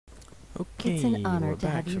Okay, It's an honor we're to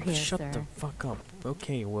back. have you here, Shut sir. the fuck up.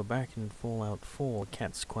 Okay, we're back in Fallout 4,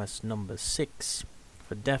 Katt's Quest number 6,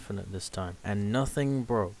 for definite this time, and nothing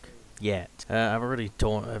broke yet. I've already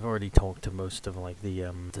talked to most of like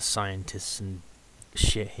the scientists and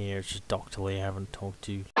shit here. It's just Dr. Lee I haven't talked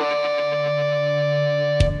to.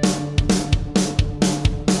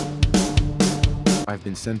 I've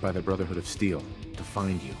been sent by the Brotherhood of Steel to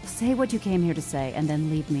find you. Say what you came here to say, and then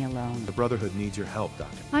leave me alone. The Brotherhood needs your help,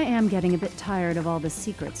 Doctor. I am getting a bit tired of all the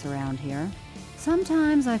secrets around here.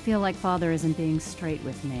 Sometimes I feel like Father isn't being straight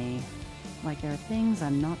with me. Like there are things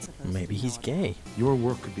I'm not supposed to Maybe he's gay. Your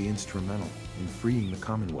work could be instrumental in freeing the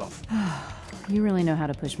Commonwealth. You really know how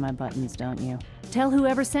to push my buttons, don't you? Tell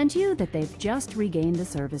whoever sent you that they've just regained the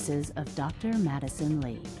services of Dr. Madison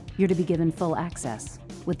Lee. You're to be given full access,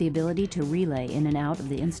 with the ability to relay in and out of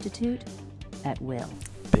the Institute at will.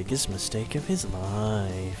 Biggest mistake of his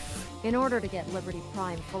life. In order to get Liberty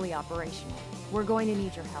Prime fully operational, we're going to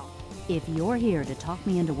need your help. If you're here to talk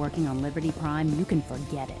me into working on Liberty Prime, you can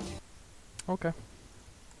forget it. Okay.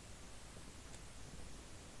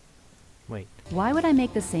 Wait. Why would I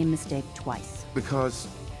make the same mistake twice? Because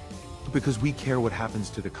we care what happens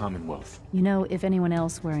to the Commonwealth. You know, if anyone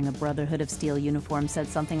else wearing a Brotherhood of Steel uniform said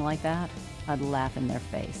something like that, I'd laugh in their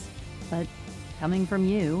face. But coming from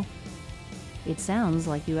you, it sounds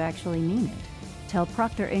like you actually mean it. Tell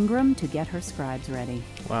Proctor Ingram to get her scribes ready.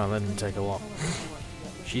 Wow, that didn't take a lot.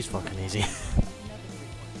 She's fucking easy.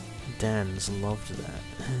 Dan's loved that.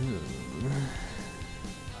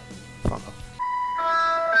 Fuck off.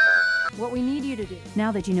 What we need you to do.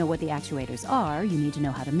 Now that you know what the actuators are, you need to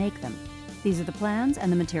know how to make them. These are the plans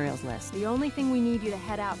and the materials list. The only thing we need you to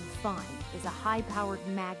head out and find is a high-powered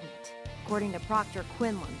magnet. According to Proctor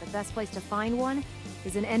Quinlan, the best place to find one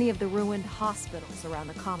is in any of the ruined hospitals around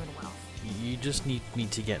the Commonwealth. You just need me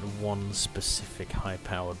to get one specific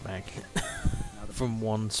high-powered magnet from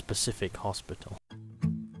one specific hospital.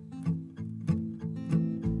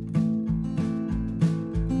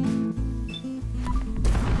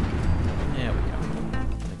 There we go.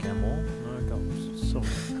 Did I get more? No, I got some.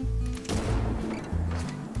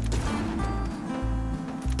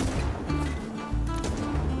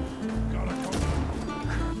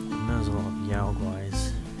 There's a lot of Valkyries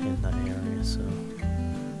in that area, so...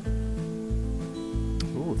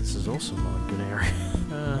 Ooh, this is also not a good area.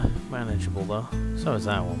 Manageable though. So is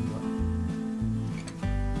that one, but...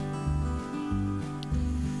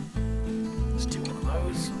 Let's do one of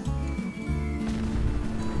those.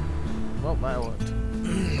 Well, that worked.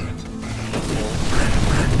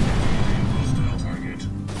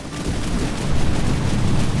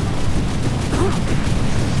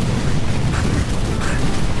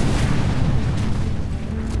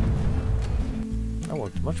 That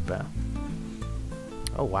worked much better.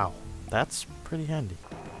 Oh wow, that's pretty handy.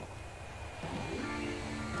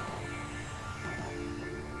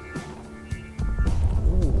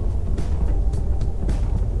 Ooh.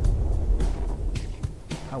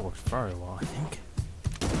 That worked very well, I think.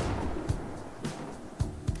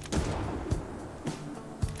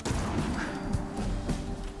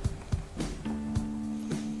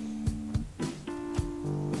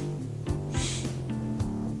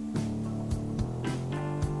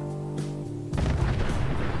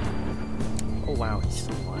 Oh wow, he's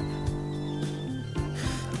still alive.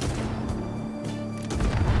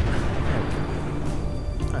 There we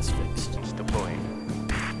go. That's fixed. It's deploying.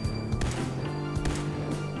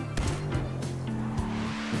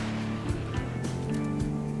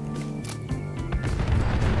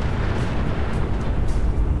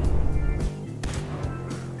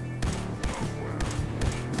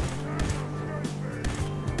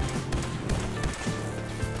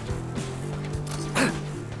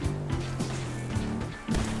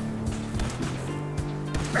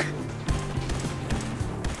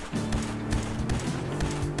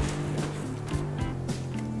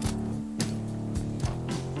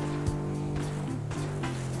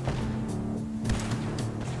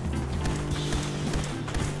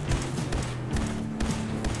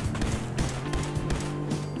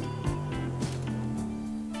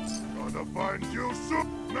 Find you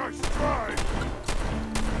soon. Nice try.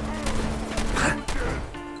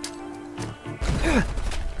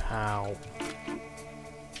 Ow.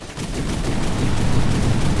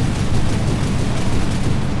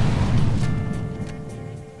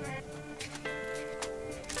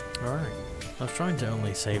 Alright. I was trying to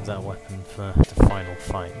only save that weapon for the final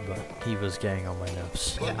fight, but he was getting on my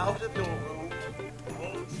nerves. Get out of your room.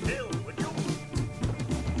 Hold still, would you?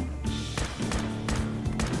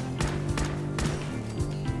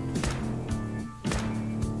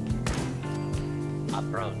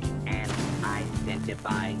 Approach and identify.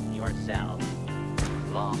 Purify yourselves.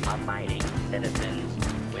 Law-abiding citizens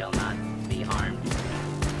will not be harmed.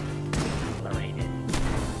 Tolerated.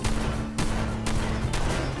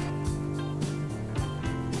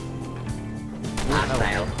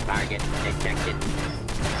 Hostile target detected.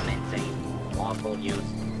 Commencing lawful use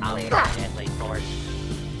of deadly force.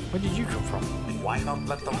 Where did you come from? Why not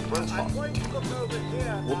let them protest? I'm going to look over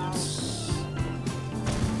here. Whoops.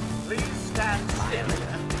 Please stand still.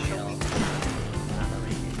 Will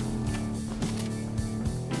tolerated.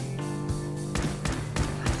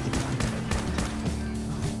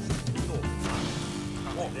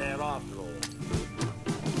 There after all.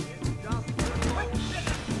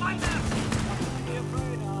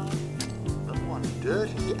 The one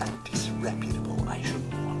dirty and disreputable, I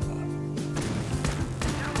shouldn't wonder.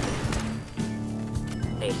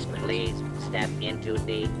 Please step into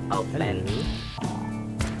the open.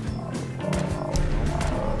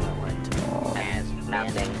 As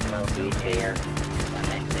nothing will be here.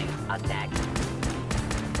 Commencing attack.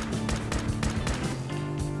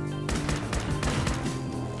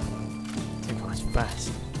 Take off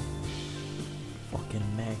fast. Fucking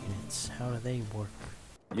magnets. How do they work?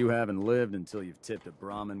 You haven't lived until you've tipped a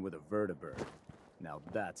Brahmin with a vertibird. Now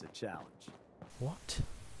that's a challenge. What?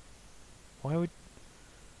 Why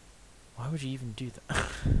would you even do that?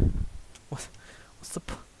 What's the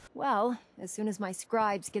Well, as soon as my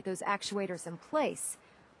scribes get those actuators in place,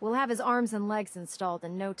 we'll have his arms and legs installed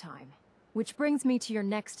in no time. Which brings me to your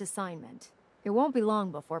next assignment. It won't be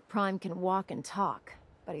long before Prime can walk and talk,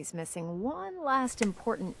 but he's missing one last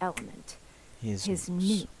important element. His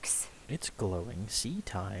nukes. It's glowing sea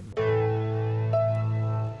time.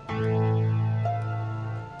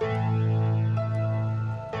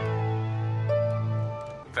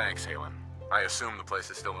 Thanks, Halen. I assume the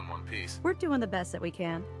place is still in one piece. We're doing the best that we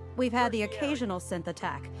can. We've had the occasional synth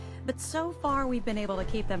attack, but so far we've been able to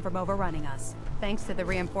keep them from overrunning us. Thanks to the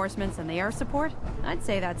reinforcements and the air support, I'd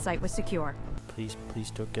say that site was secure. Please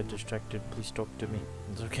don't get distracted. Please talk to me.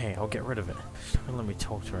 It's okay, I'll get rid of it. Don't let me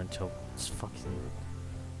talk to her until it's fucking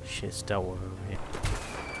shit's dealt with over here.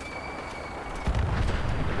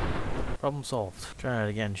 Problem solved. Try it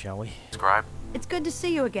again, shall we? Scribe? It's good to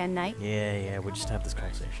see you again, Knight. Yeah, we'll just have this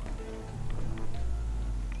conversation.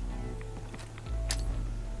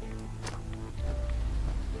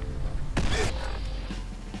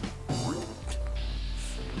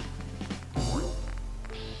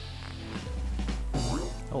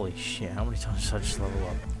 Holy shit, how many times did I just level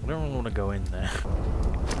up? I don't really want to go in there.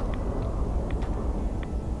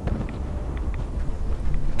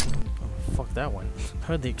 Oh, fuck that one. I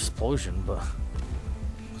heard the explosion, but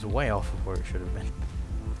it was way off of where it should have been.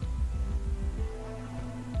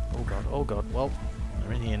 Oh god, well,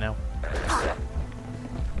 I'm in here now.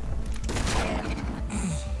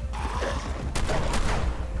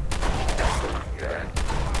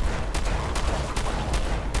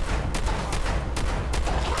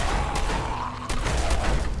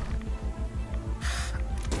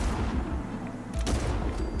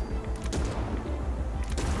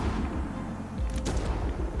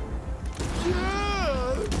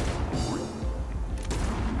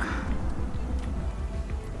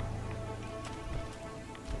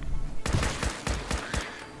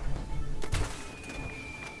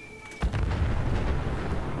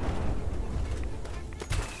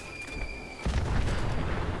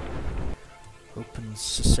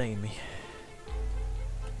 Sesame.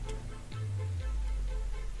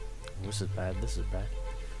 This is bad, this is bad.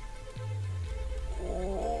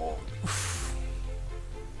 Oh,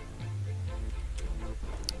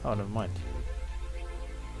 never mind.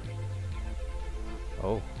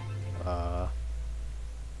 Oh,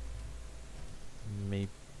 maybe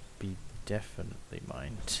definitely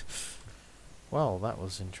mind. Well, that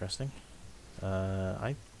was interesting.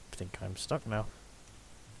 I think I'm stuck now.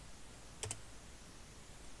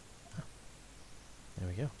 There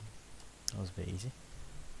we go. That was a bit easy.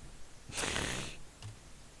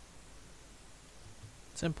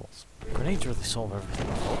 Simples. Grenades really solve everything.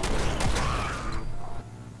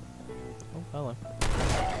 Oh, hello.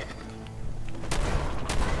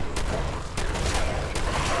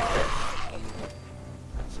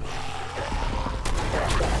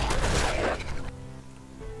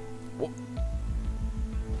 Whoa.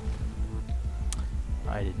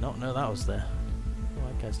 I did not know that was there. Oh,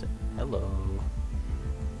 I guessed it. Hello.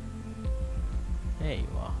 There you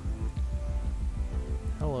are.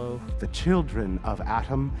 Hello. The children of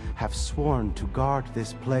Atom have sworn to guard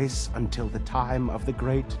this place until the time of the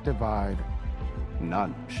Great Divide.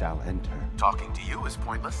 None shall enter. Talking to you is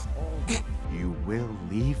pointless. You will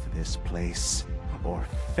leave this place, or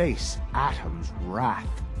face Atom's wrath.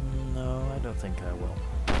 No, I don't think I will.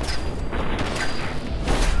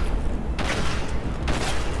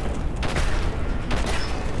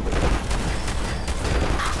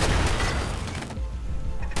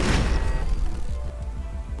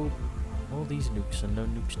 Boop. All these nukes and no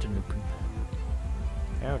nukes to nuke 'em.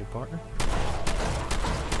 Howdy, partner.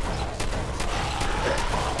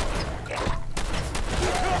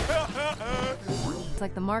 Looks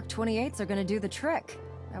like the Mark 28s are gonna do the trick.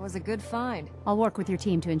 That was a good find. I'll work with your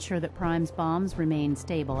team to ensure that Prime's bombs remain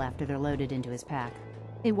stable after they're loaded into his pack.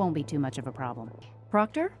 It won't be too much of a problem.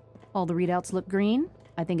 Proctor, all the readouts look green.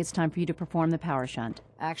 I think it's time for you to perform the power shunt.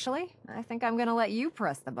 Actually, I think I'm gonna let you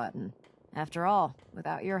press the button. After all,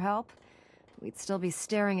 without your help, we'd still be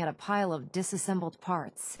staring at a pile of disassembled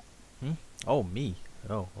parts. Oh, me.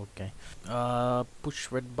 Oh, okay.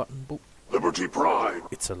 Push red button, boop. Liberty Prime.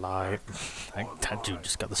 It's alive. That dude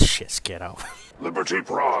just got the shit scared out. Liberty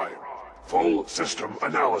Prime. Full system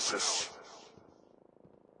analysis.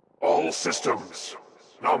 All systems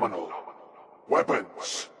nominal.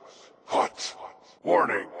 Weapons hot.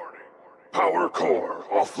 Warning. Power core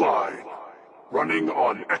offline. Running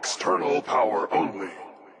on external power only.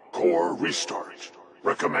 Core restart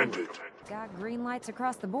recommended. Got green lights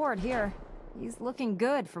across the board here. He's looking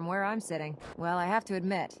good from where I'm sitting. Well, I have to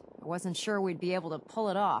admit, I wasn't sure we'd be able to pull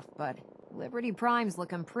it off, but Liberty Prime's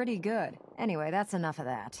looking pretty good. Anyway, that's enough of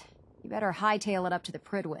that. You better hightail it up to the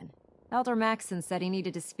Pridwin. Elder Maxson said he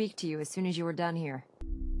needed to speak to you as soon as you were done here.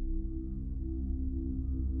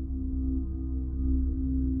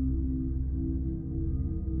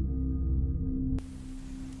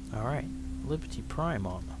 Alright, Liberty Prime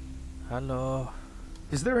on. Hello.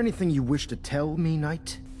 Is there anything you wish to tell me,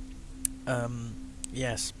 Knight?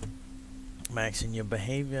 Yes. Maxon, your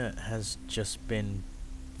behavior has just been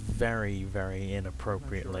very, very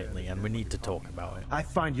inappropriate lately, and we need to talk about it. I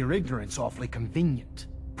find your ignorance awfully convenient.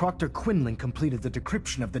 Proctor Quinlan completed the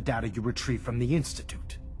decryption of the data you retrieved from the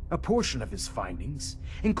Institute. A portion of his findings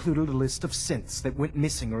included a list of synths that went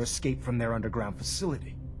missing or escaped from their underground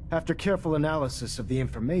facility. After careful analysis of the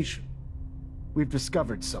information, we've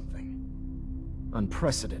discovered something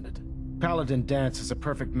unprecedented. Paladin Dance is a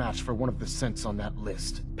perfect match for one of the synths on that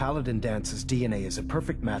list. Paladin Dance's DNA is a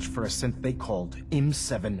perfect match for a synth they called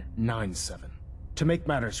M797. To make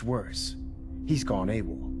matters worse, he's gone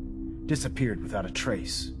AWOL. Disappeared without a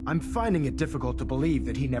trace. I'm finding it difficult to believe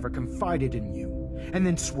that he never confided in you, and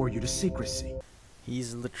then swore you to secrecy.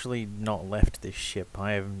 He's literally not left this ship.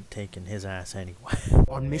 I haven't taken his ass anywhere.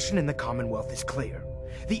 Our mission in the Commonwealth is clear.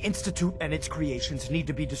 The Institute and its creations need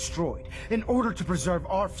to be destroyed in order to preserve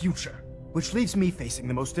our future. Which leaves me facing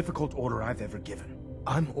the most difficult order I've ever given.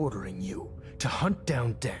 I'm ordering you to hunt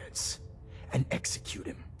down Dance and execute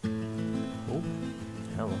him. Oh,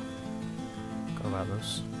 hello. Forgot about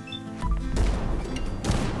this.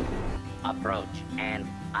 Approach and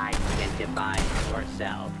identify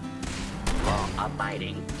yourself.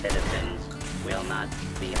 Law-abiding citizens will not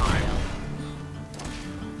be harmed.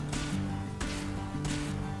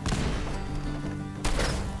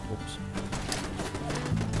 Oops.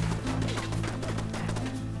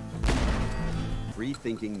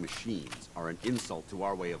 Free-thinking machines are an insult to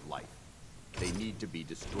our way of life. They need to be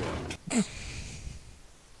destroyed.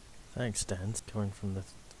 Thanks, Dan. Going from the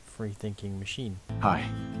free-thinking machine. Hi.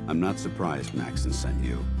 I'm not surprised Maxon sent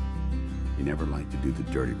you. He never liked to do the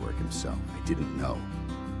dirty work himself. I didn't know.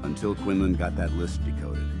 Until Quinlan got that list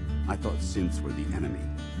decoded. I thought synths were the enemy.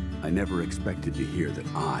 I never expected to hear that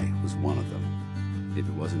I was one of them. If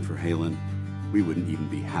it wasn't for Halen, we wouldn't even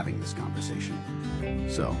be having this conversation.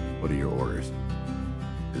 So, what are your orders?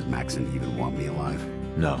 Does Maxon even want me alive?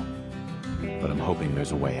 No. But I'm hoping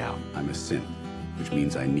there's a way out. I'm a synth, which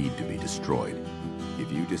means I need to be destroyed.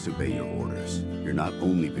 If you disobey your orders, you're not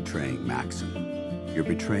only betraying Maxon, you're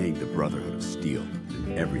betraying the Brotherhood of Steel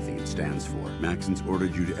and everything it stands for. Maxon's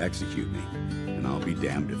ordered you to execute me, and I'll be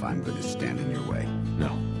damned if I'm going to stand in your way.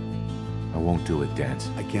 No. I won't do it, Dance.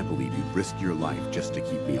 I can't believe you'd risk your life just to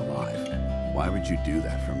keep me alive. Why would you do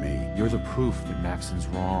that for me? You're the proof that Maxon's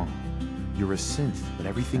wrong. You're a synth, but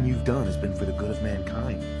everything you've done has been for the good of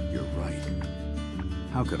mankind. You're right.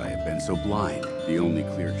 How could I have been so blind? The only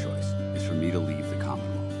clear choice is for me to leave the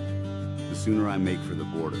Commonwealth. The sooner I make for the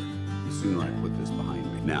border, the sooner I put this behind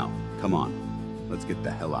me. Now, come on. Let's get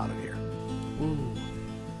the hell out of here. Ooh.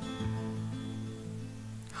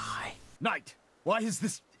 Hi. Knight, why has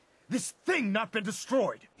this thing not been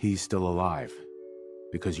destroyed? He's still alive.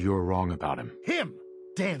 Because you're wrong about him. Him!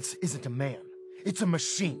 Dance isn't a man. It's a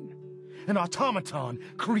machine. An automaton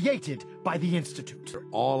created by the Institute. For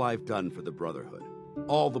all I've done for the Brotherhood,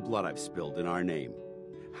 all the blood I've spilled in our name,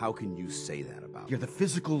 how can you say that about about? You're the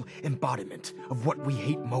physical embodiment of what we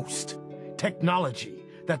hate most. Technology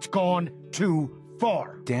that's gone too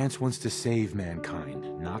far. Dance wants to save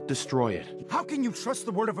mankind, not destroy it. How can you trust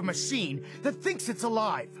the word of a machine that thinks it's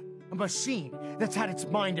alive? A machine that's had its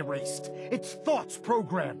mind erased, its thoughts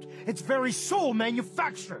programmed, its very soul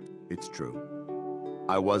manufactured. It's true.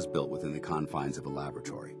 I was built within the confines of a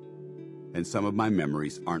laboratory, and some of my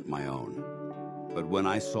memories aren't my own. But when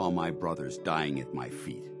I saw my brothers dying at my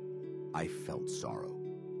feet, I felt sorrow.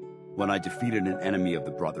 When I defeated an enemy of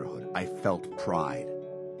the Brotherhood, I felt pride.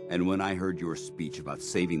 And when I heard your speech about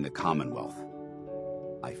saving the Commonwealth,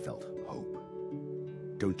 I felt hope.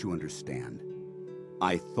 Don't you understand?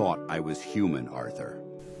 I thought I was human, Arthur.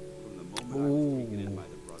 Ooh,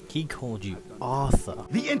 he called you Arthur.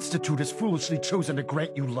 The Institute has foolishly chosen to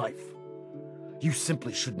grant you life. You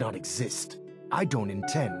simply should not exist. I don't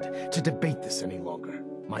intend to debate this any longer.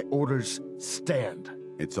 My orders stand.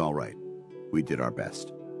 It's all right. We did our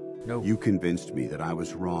best. No. You convinced me that I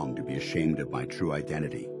was wrong to be ashamed of my true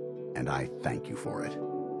identity, and I thank you for it.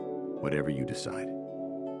 Whatever you decide,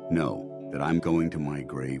 know that I'm going to my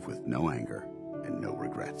grave with no anger and no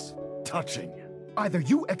regrets. Touching. Either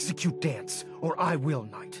you execute Dance, or I will,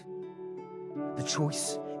 Knight. The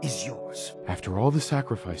choice is yours. After all the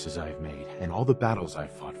sacrifices I've made, and all the battles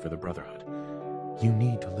I've fought for the Brotherhood, you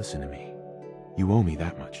need to listen to me. You owe me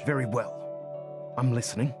that much. Very well. I'm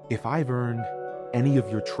listening. If I've earned any of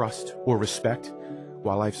your trust or respect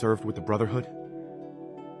while I've served with the Brotherhood,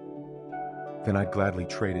 then I'd gladly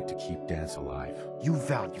trade it to keep Dance alive. You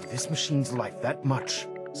value this machine's life that much,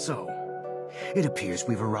 so it appears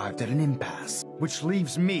we've arrived at an impasse, which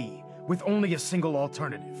leaves me with only a single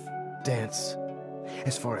alternative. Dance,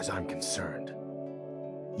 as far as I'm concerned,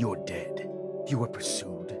 you're dead. You were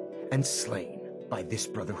pursued and slain by this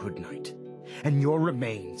Brotherhood Knight, and your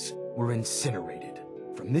remains were incinerated.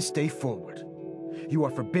 From this day forward, you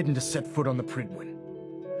are forbidden to set foot on the Pridwin,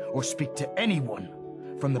 or speak to anyone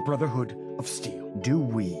from the Brotherhood of Steel. Do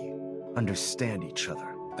we understand each other?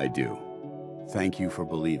 I do. Thank you for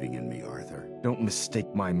believing in me, Arthur. Don't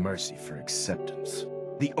mistake my mercy for acceptance.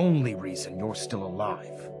 The only reason you're still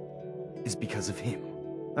alive is because of him.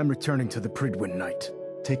 I'm returning to the Pridwin Knight.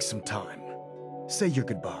 Take some time. Say your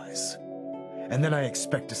goodbyes. And then I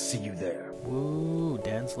expect to see you there. Woo,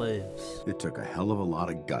 Dance lives. It took a hell of a lot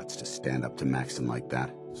of guts to stand up to Maxon like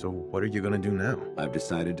that. So what are you gonna do now? I've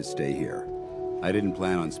decided to stay here. I didn't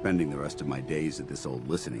plan on spending the rest of my days at this old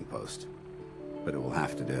listening post, but it will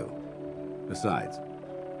have to do. Besides,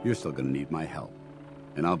 you're still gonna need my help,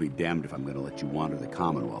 and I'll be damned if I'm gonna let you wander the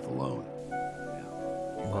Commonwealth alone.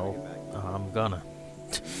 Well, I'm gonna.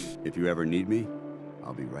 If you ever need me,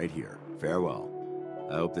 I'll be right here. Farewell.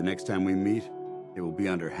 I hope the next time we meet, it will be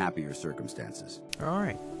under happier circumstances.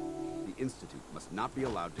 Alright. The Institute must not be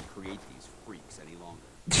allowed to create these freaks any longer.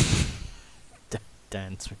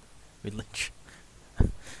 Dance religion.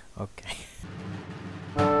 Okay.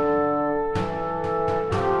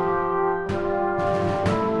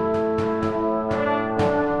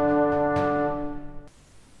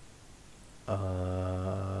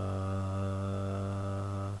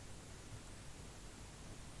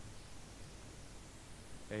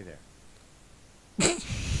 Hey there.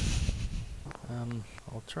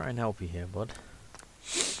 I'll try and help you here, bud.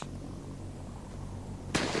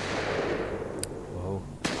 Whoa.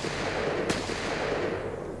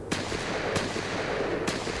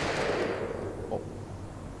 Oh.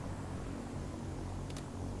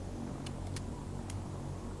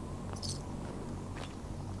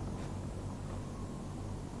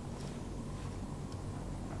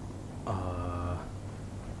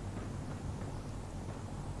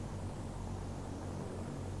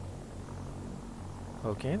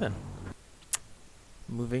 Okay then.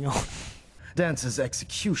 Moving on. Dance's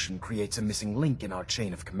execution creates a missing link in our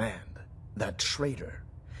chain of command. That traitor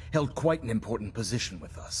held quite an important position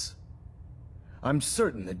with us. I'm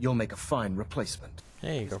certain that you'll make a fine replacement.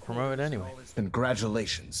 Hey, you got promoted anyway.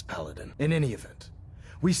 Congratulations, Paladin. In any event,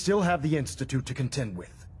 we still have the Institute to contend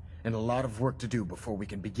with, and a lot of work to do before we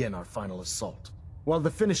can begin our final assault. While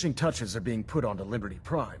the finishing touches are being put onto Liberty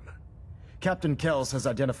Prime, Captain Kells has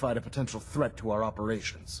identified a potential threat to our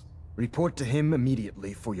operations. Report to him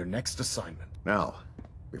immediately for your next assignment. Now,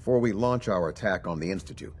 before we launch our attack on the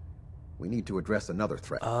Institute, we need to address another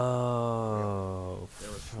threat. Oh,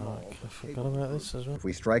 fuck. I forgot about this as well. If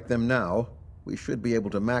we strike them now, we should be able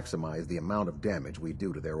to maximize the amount of damage we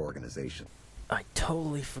do to their organization. I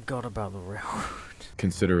totally forgot about the railroad.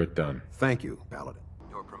 Consider it done. Thank you, Paladin.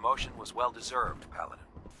 Your promotion was well-deserved, Paladin.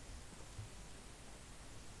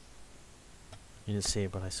 You didn't see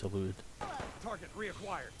it, but I saluted. Target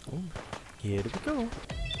reacquired. Oh, here we go.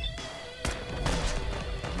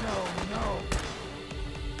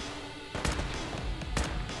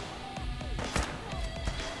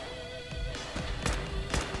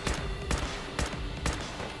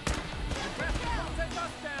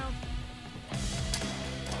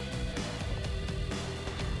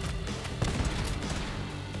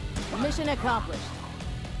 Mission accomplished.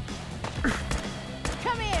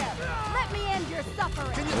 Come here! Let me end your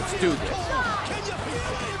suffering! Let's do this. Can you feel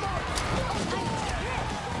it?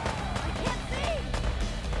 I can't see!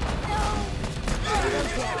 No!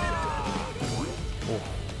 Oh,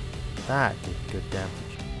 that did good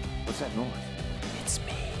damage. What's that noise? It's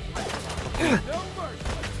me. No mercy.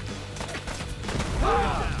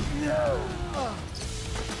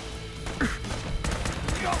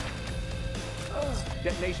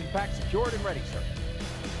 Detonation pack secured and ready, sir.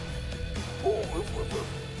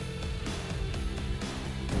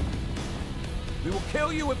 We will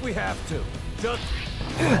kill you if we have to. Just...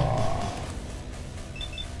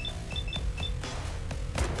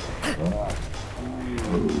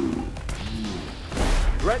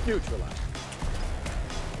 Threat neutralized.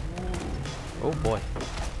 Oh boy.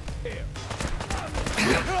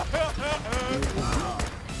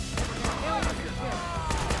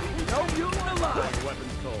 No human alive.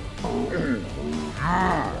 Weapons cold.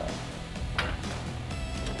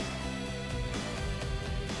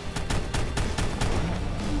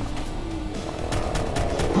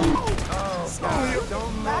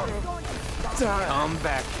 Don't matter. Come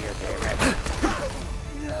back here, David.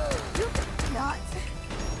 Not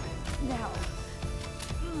now.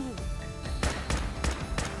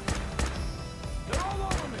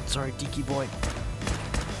 Sorry, Tiki boy.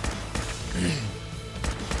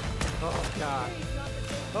 Oh God.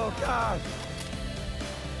 Oh God.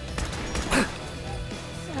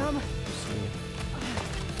 Sam.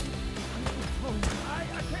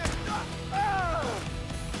 I can't stop. Ah!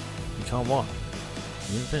 You can't what?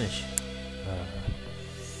 You didn't finish.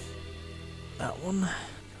 That one.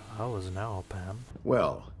 That was an hour, Pam.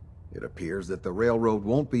 Well, it appears that the railroad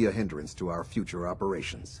won't be a hindrance to our future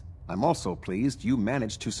operations. I'm also pleased you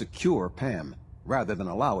managed to secure Pam, rather than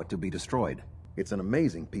allow it to be destroyed. It's an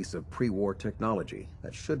amazing piece of pre-war technology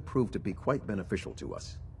that should prove to be quite beneficial to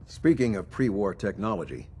us. Speaking of pre-war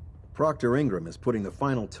technology, Proctor Ingram is putting the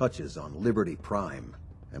final touches on Liberty Prime,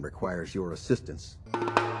 and requires your assistance.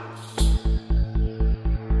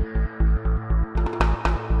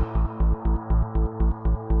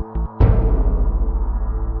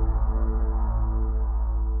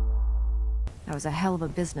 That was a hell of a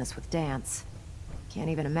business with Dance. Can't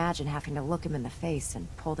even imagine having to look him in the face and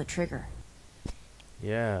pull the trigger.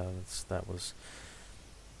 Yeah, that was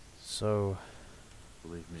so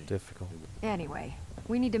difficult. Anyway,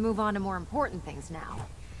 we need to move on to more important things now.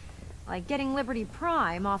 Like getting Liberty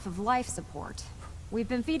Prime off of life support. We've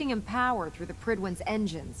been feeding him power through the Pridwin's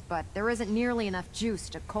engines, but there isn't nearly enough juice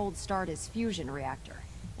to cold start his fusion reactor.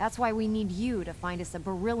 That's why we need you to find us a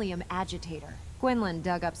beryllium agitator. Quinlan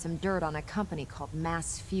dug up some dirt on a company called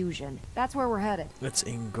Mass Fusion. That's where we're headed. Let's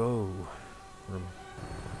go.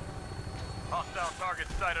 Hostile target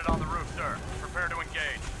sighted on the roof, sir. Prepare to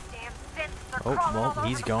engage. Damn synths are Oh, crawling all well, over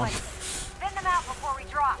he's the gone. place. Thin them out before we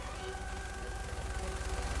drop.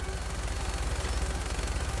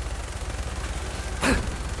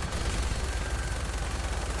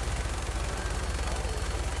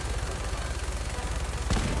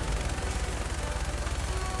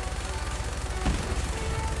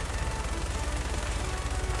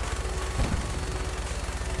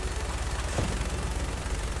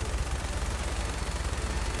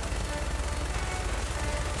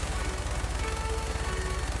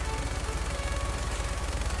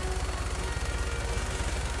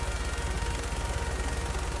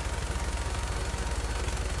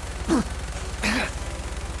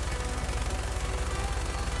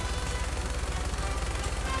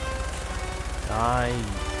 Die,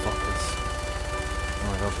 fuckers. Oh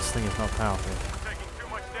my god, this thing is not powerful. We're taking too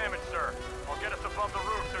much damage, sir. I'll get us above the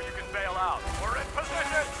roof so you can bail out. We're in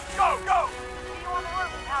position. Go, go! See you on the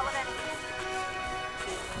roof, Paladin.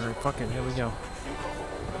 Alright, fuck it, here we go.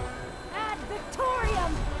 Ad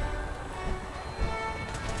Victorium!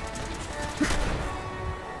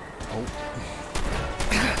 Oh.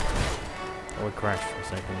 Oh, it crashed for a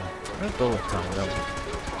second there. Where's bullet time? That was...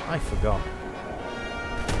 I forgot.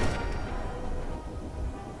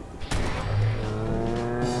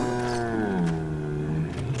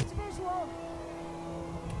 Visual!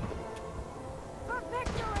 For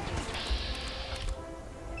victory!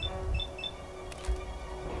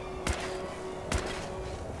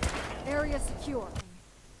 Area secure.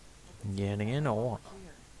 Getting in or what?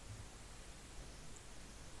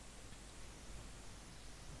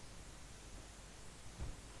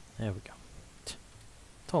 There we go. It's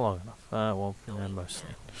all long enough. Well,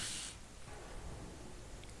 mostly.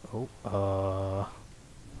 Oh,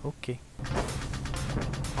 okay.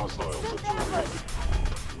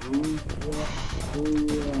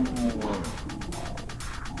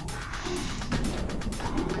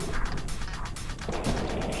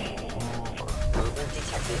 Movement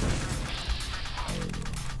detected.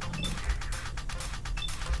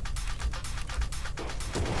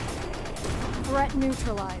 Threat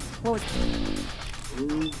neutralized. What was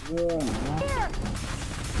Here!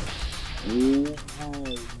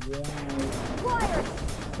 Flyers!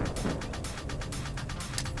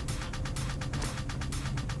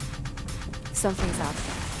 Something's out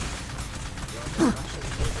there.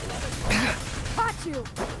 Caught you!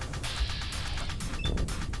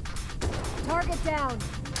 Target down.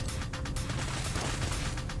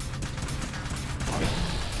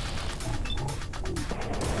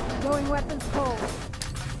 Going weapons cold.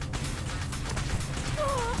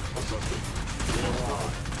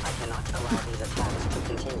 I cannot allow these attacks to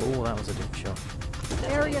continue. Oh, that was a deep shot.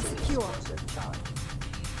 Area secure.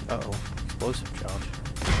 Uh-oh. Explosive charge.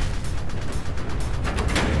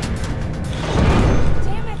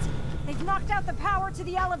 Damn it! They've knocked out the power to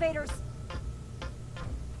the elevators.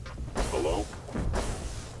 Hello?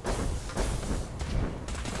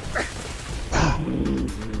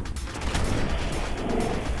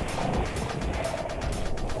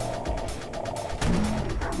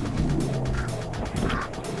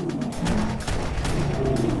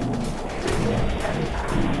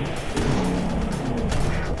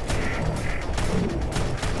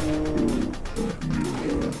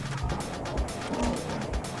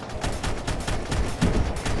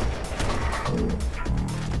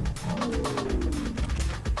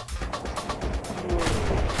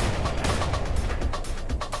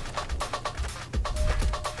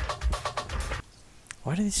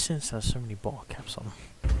 Why do these synths have so many bottle caps on them?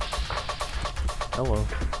 Hello.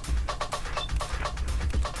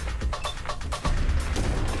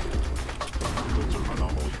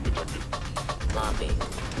 Lobby.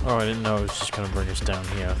 Oh, I didn't know it was just going to bring us down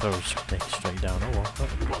here. I thought it was just take us straight down. Oh well.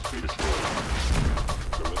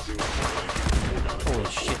 Holy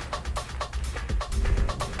shit.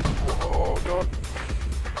 Oh god.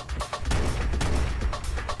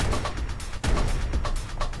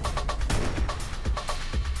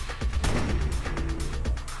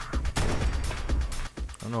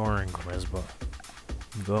 I know we're in Gres, but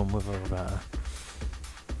I'm going with her about her.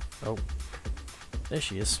 Oh. There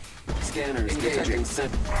she is. Scanners detecting set.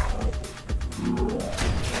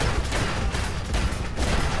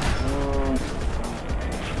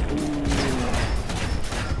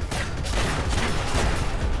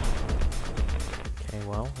 Okay,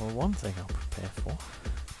 well, one thing I'll prepare for,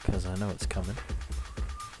 because I know it's coming.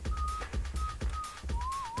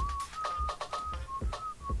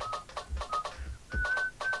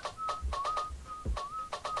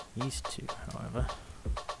 These two, however.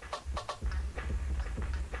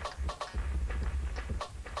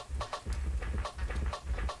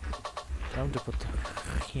 Time to put the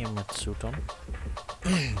helmet suit on.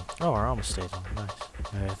 Oh, our armor stays on. Nice.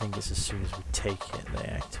 I think it's as soon as we take it, they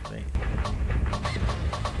activate.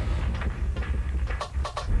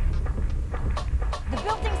 The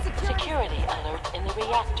building security alert in the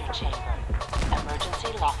reactor chamber.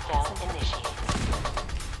 Emergency lockdown initiated.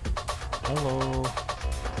 Hello.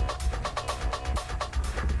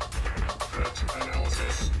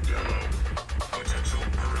 Analysis yellow. Potential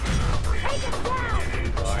perimeter breach. Take it down!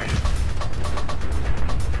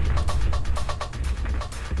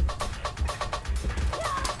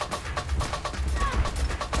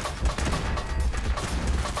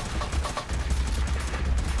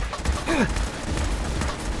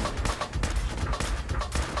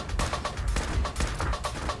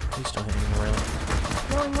 Please don't hit me in the railing.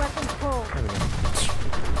 Throwing weapons cold. There we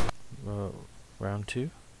go. Round two?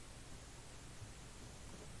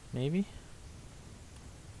 Maybe?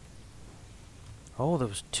 Oh, there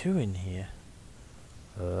was two in here.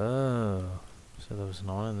 Oh. So there was an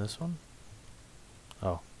on in this one?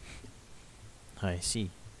 Oh. I see.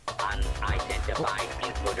 Unidentified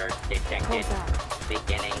intruder detected.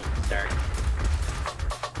 Beginning search.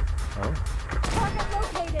 Oh. Target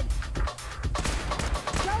located.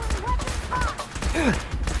 Showing weapons hot.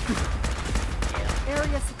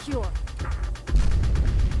 Area secure.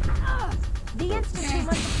 The Institute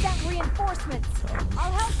must have sent reinforcements.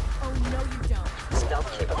 I'll help. Oh, no, you don't. Stealth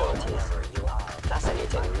capabilities.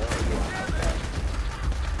 Fascinating.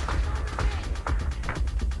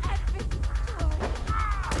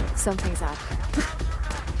 Something's out there.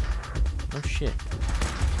 Oh shit.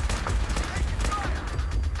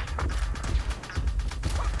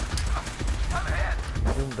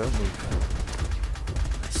 don't move.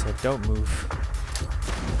 I said don't move.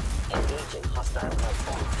 Engaging hostile life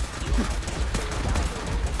form.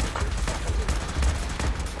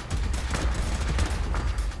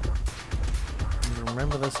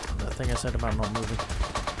 Remember this thing I said about not moving?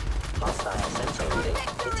 Hostile sensor reading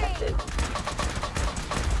detected.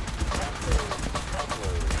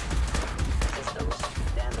 Systems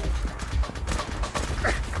damaged.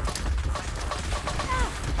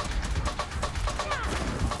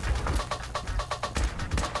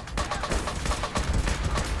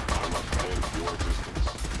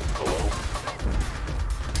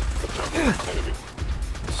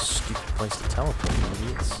 Stupid place to teleport, you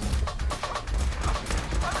idiots.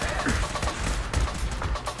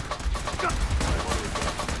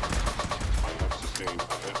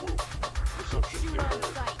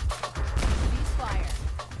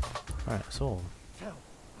 Alright, that's all. Tell,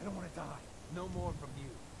 I don't want to die. No more from you.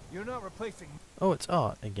 You're not replacing Oh, it's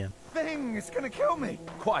art again. thing. It's gonna kill me.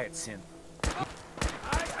 Quiet, Sin. I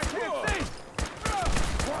can't see.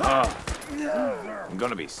 I'm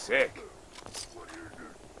gonna be sick.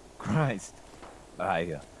 Christ.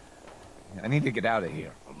 I need to get out of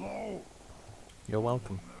here. You're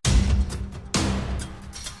welcome.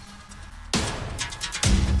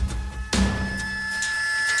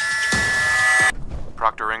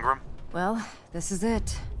 Proctor Ingram? Well, this is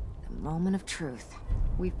it. The moment of truth.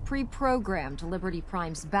 We've pre-programmed Liberty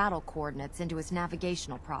Prime's battle coordinates into his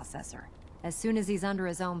navigational processor. As soon as he's under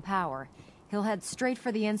his own power, he'll head straight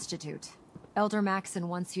for the Institute. Elder Maxon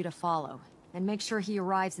wants you to follow, and make sure he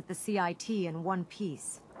arrives at the CIT in one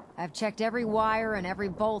piece. I've checked every wire and every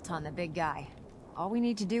bolt on the big guy. All we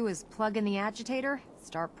need to do is plug in the agitator,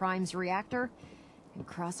 start Prime's reactor, and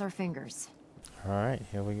cross our fingers. Alright,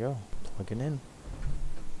 here we go. Plugging in.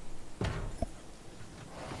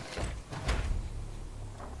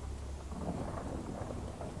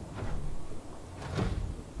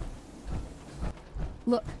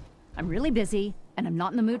 Look, I'm really busy, and I'm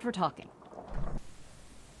not in the mood for talking.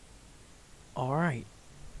 Alright.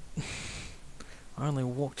 I only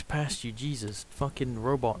walked past you, Jesus. Fucking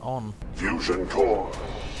robot on. Fusion core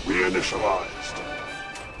reinitialized.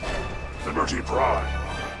 Liberty Prime,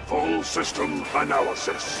 full system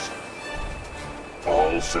analysis.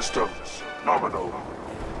 All systems nominal.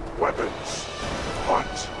 Weapons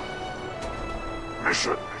hot.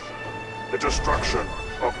 Mission: the destruction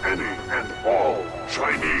of any and all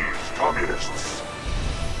Chinese communists.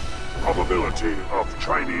 Probability of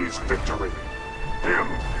Chinese victory: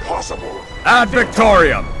 impossible. Ad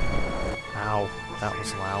Victoriam! Ow, that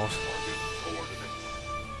was loud.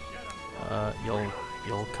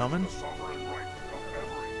 You'll coming?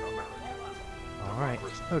 Alright,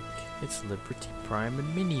 look, it's Liberty Prime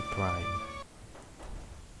and Mini Prime.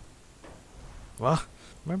 Well,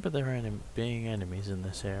 remember there being enemies in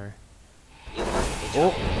this area.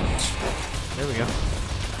 Oh! There we go.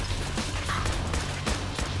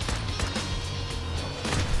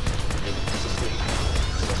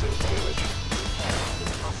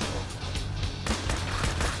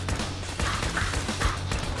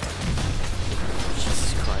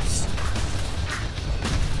 Jesus Christ.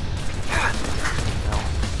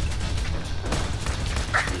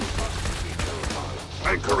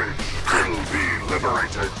 Anchorage will be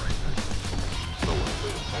liberated.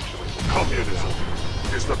 Communism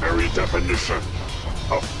is the very definition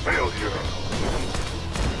of failure.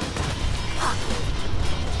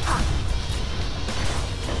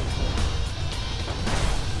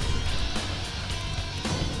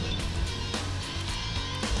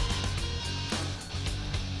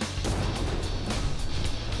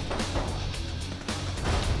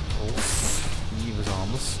 He was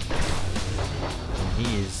armless. And he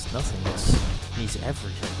is nothingness. He's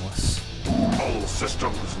everythingless. All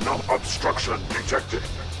systems no obstruction detected.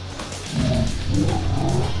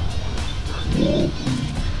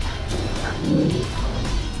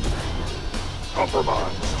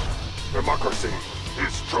 Compromised. Democracy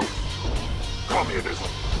is truth. Communism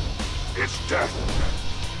is death.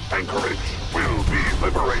 Anchorage will be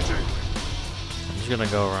liberated. I'm just gonna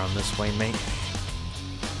go around this way, mate.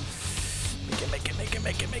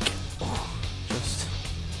 Make it. Oh, just...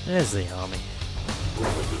 There's the army.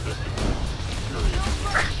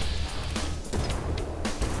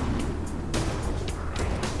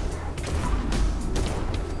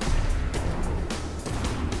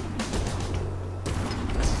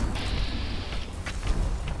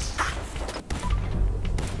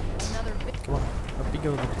 Come on, up you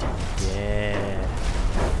go, Liberty. Yeah.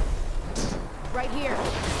 Right here.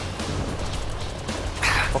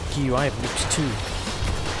 Fuck you, I have nukes too.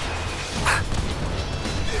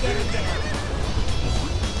 You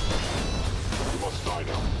must die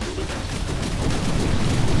now.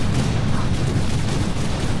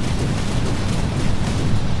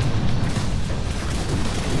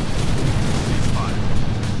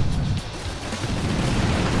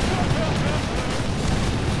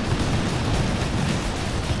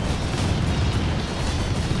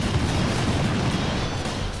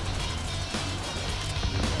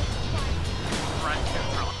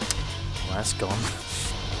 that's gone.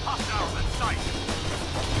 Hostiles in sight.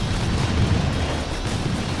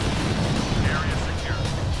 Area secure.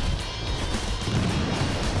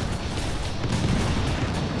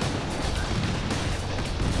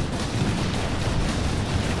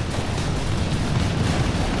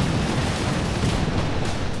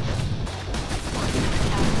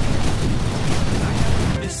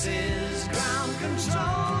 This is ground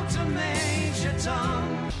control to Major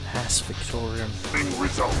Tom. Pass Victorian.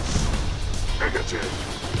 Results. Negative.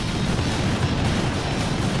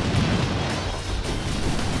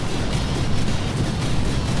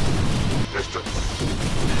 Distance.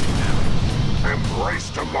 Embrace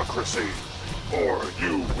democracy, or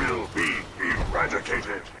you will be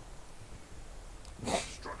eradicated.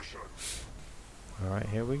 Destruction. Alright,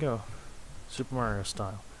 here we go. Super Mario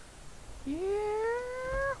style.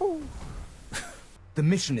 The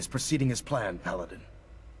mission is proceeding as planned, Paladin.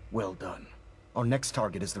 Well done. Our next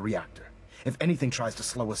target is the reactor. If anything tries to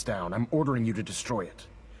slow us down, I'm ordering you to destroy it.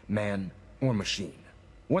 Man or machine.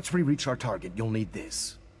 Once we reach our target, you'll need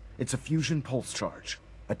this. It's a fusion pulse charge.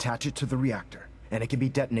 Attach it to the reactor, and it can be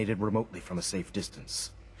detonated remotely from a safe distance.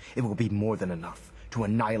 It will be more than enough to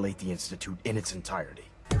annihilate the Institute in its entirety.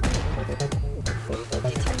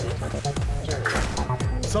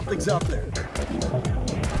 Something's out there.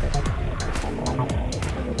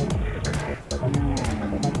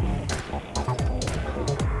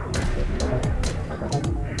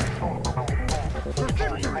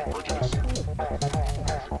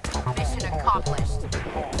 Mission accomplished.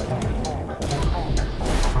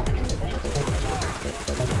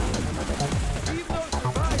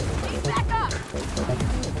 He's back up.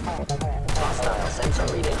 Hostile sensor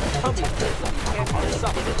reading.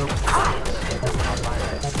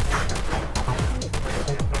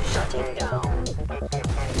 Shutting down.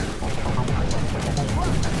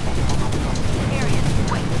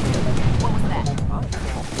 Wait, what was that?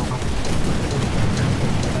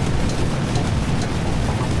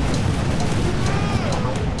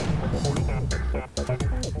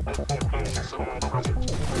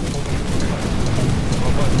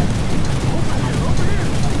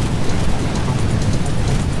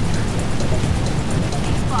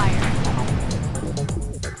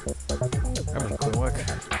 That'd be quick work.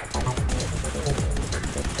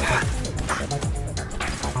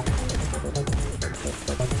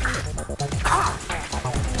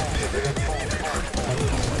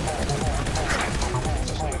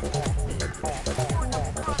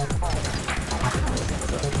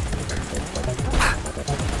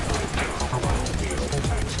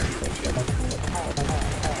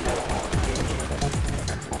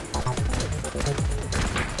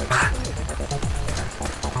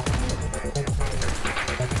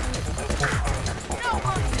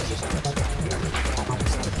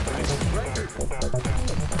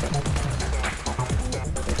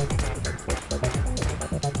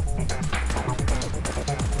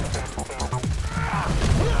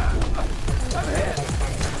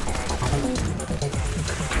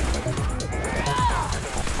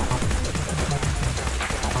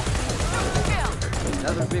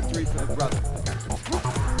 Another victory for the brother.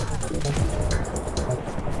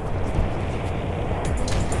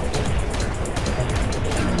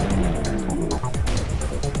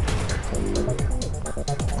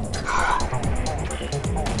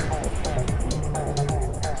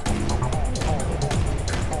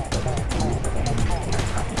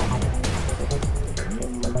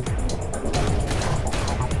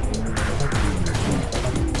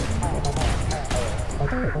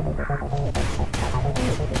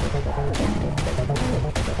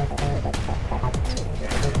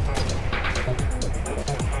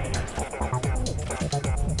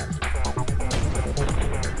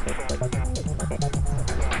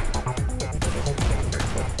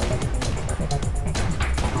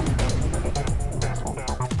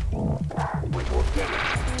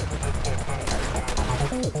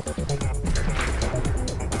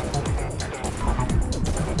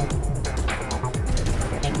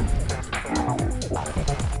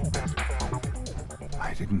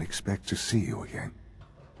 I didn't expect to see you again.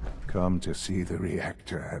 Come to see the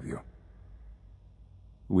reactor, have you?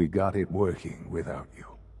 We got it working without you.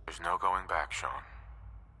 There's no going back, Sean.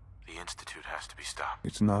 The Institute has to be stopped.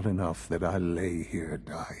 It's not enough that I lay here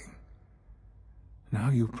dying.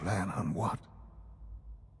 Now you plan on what?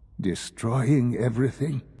 Destroying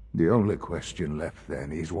everything? The only question left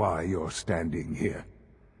then is why you're standing here.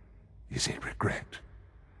 Is it regret?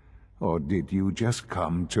 Or did you just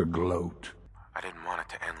come to gloat? I didn't want it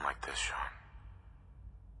to end like this, Sean.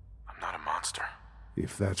 I'm not a monster.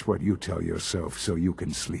 If that's what you tell yourself so you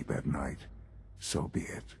can sleep at night, so be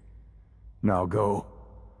it. Now go.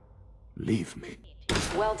 Leave me.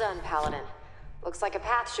 Well done, Paladin. Looks like a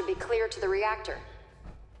path should be clear to the reactor.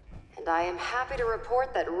 And I am happy to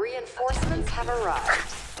report that reinforcements have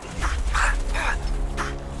arrived.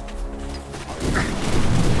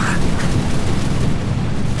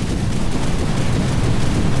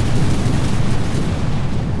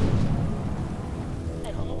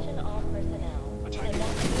 Attention all personnel.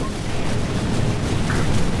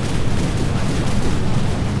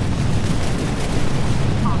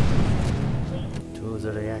 To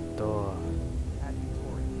the reactor.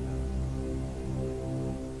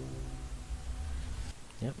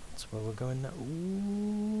 Yep, that's where we're going now.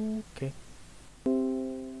 Ooh, okay.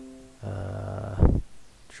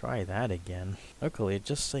 Try that again. Luckily, it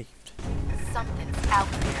just saved. Something's out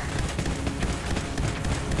there.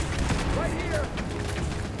 Right here!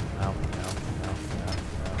 Ow, ow, ow, ow,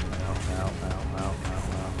 ow, ow, ow, ow,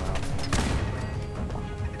 ow, ow,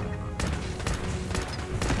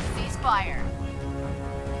 Ceasefire.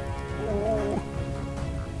 ow.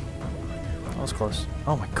 That was close.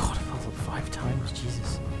 Oh my god, I fell up 5 times.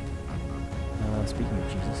 Jesus. Speaking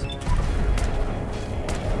of Jesus.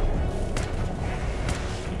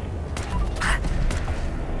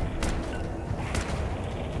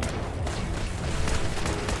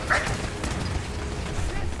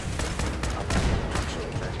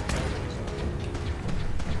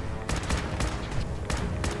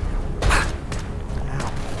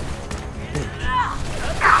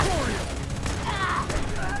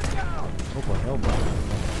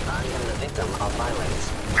 I am the victim of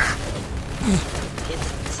violence.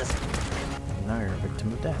 Now you're a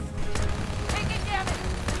victim of death. Taking damage!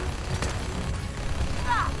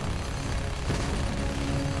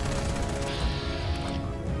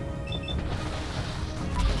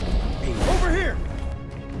 Over here!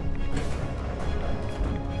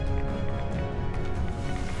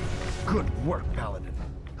 Good work, Paladin.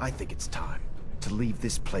 I think it's time to leave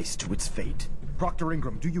this place to its fate. Proctor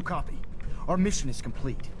Ingram, do you copy? Our mission is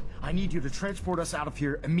complete. I need you to transport us out of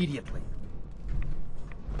here immediately.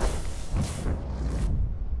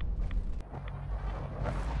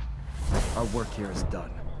 Our work here is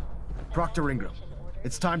done. Proctor Ingram,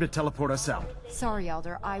 it's time to teleport us out. Sorry,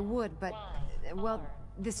 Elder, I would, but... well,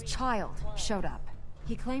 this child showed up.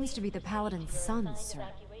 He claims to be the Paladin's son, sir.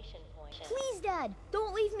 Please, Dad,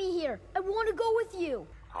 don't leave me here. I want to go with you.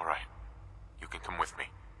 All right. You can come with me.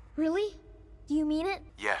 Really? Do you mean it?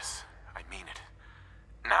 Yes, I mean it.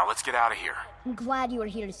 Now let's get out of here. I'm glad you are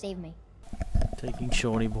here to save me. Taking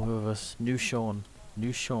Shawnee boy with us. New Sean.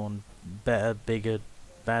 New Sean. Better, bigger,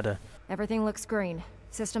 badder. Everything looks green.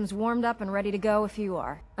 Systems warmed up and ready to go if you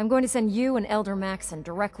are. I'm going to send you and Elder Maxon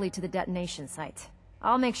directly to the detonation site.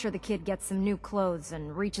 I'll make sure the kid gets some new clothes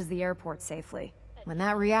and reaches the airport safely. When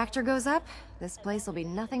that reactor goes up, this place will be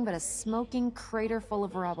nothing but a smoking crater full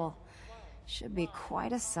of rubble. Should be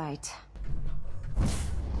quite a sight.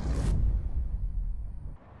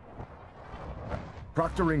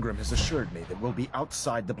 Proctor Ingram has assured me that we'll be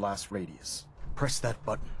outside the blast radius. Press that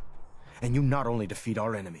button, and you not only defeat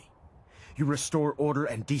our enemy, you restore order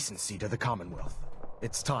and decency to the Commonwealth.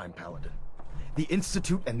 It's time, Paladin. The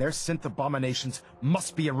Institute and their synth abominations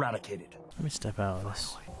must be eradicated. Let me step out of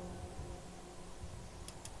this.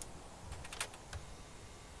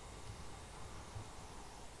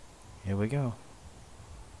 Here we go.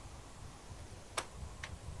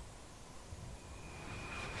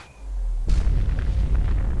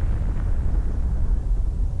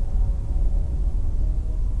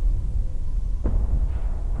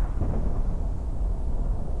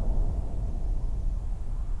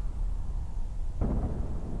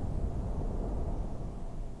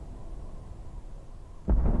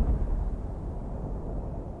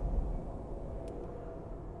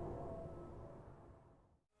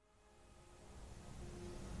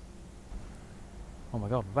 Oh my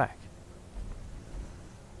god, we're back.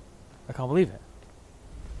 I can't believe it.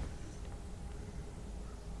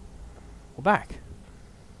 We're back.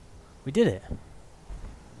 We did it.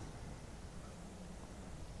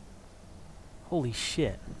 Holy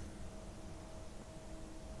shit.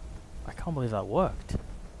 I can't believe that worked.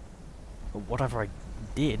 But whatever I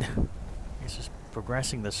did, it's just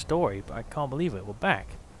progressing the story, but I can't believe it. We're back.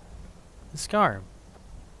 The Skyrim.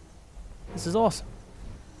 This is awesome.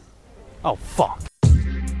 Oh, fuck.